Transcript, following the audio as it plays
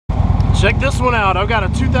Check this one out. I've got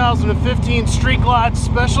a 2015 Street Glide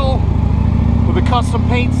Special with a custom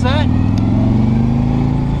paint set.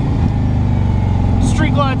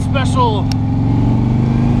 Street Glide Special,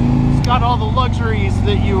 it's got all the luxuries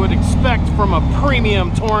that you would expect from a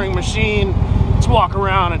premium touring machine. Let's walk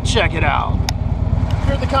around and check it out. If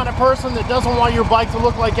you're the kind of person that doesn't want your bike to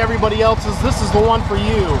look like everybody else's, this is the one for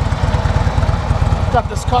you. Got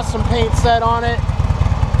this custom paint set on it.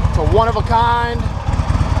 It's a one of a kind.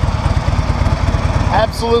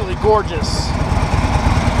 Absolutely gorgeous.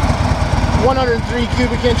 103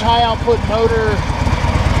 cubic inch high output motor.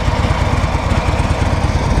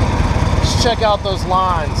 Just check out those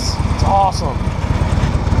lines. It's awesome.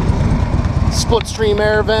 Split stream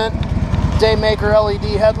air vent. Daymaker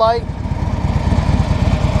LED headlight.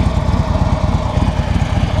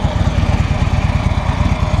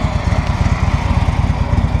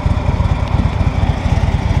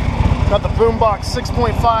 Got the Boombox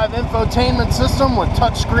 6.5 infotainment system with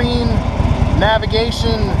touchscreen,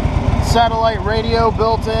 navigation, satellite radio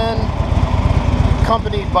built in,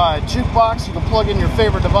 accompanied by a jukebox. You can plug in your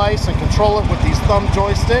favorite device and control it with these thumb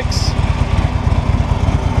joysticks.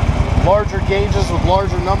 Larger gauges with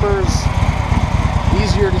larger numbers,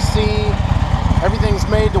 easier to see. Everything's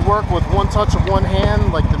made to work with one touch of one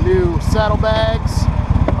hand, like the new saddlebags.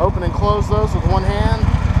 Open and close those with one hand.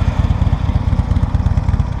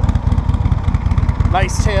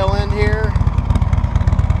 Nice tail end here.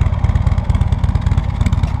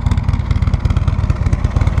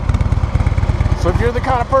 So if you're the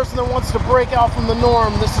kind of person that wants to break out from the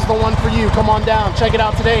norm, this is the one for you. Come on down, check it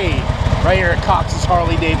out today, right here at Cox's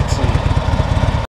Harley-Davidson.